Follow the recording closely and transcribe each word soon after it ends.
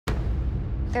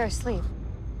They're asleep.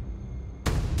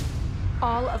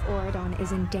 All of Auradon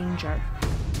is in danger.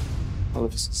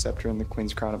 Maleficent's scepter and the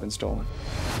Queen's crown have been stolen.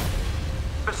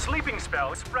 The sleeping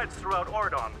spell spreads throughout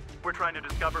Auradon. We're trying to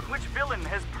discover which villain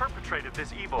has perpetrated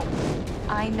this evil.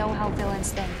 I know how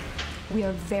villains think. We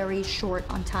are very short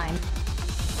on time.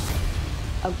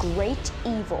 A great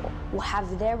evil will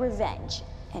have their revenge,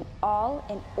 and all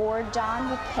in Auradon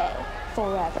will pay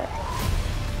forever.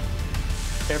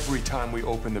 Every time we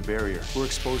open the barrier, we're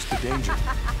exposed to danger.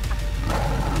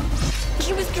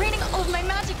 He was draining all of my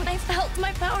magic when I felt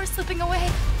my power slipping away.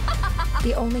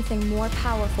 The only thing more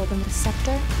powerful than the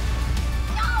scepter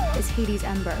is Hades'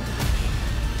 Ember.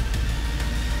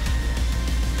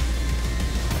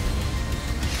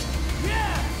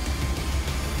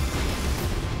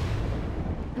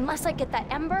 Unless I get that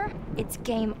ember, it's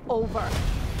game over.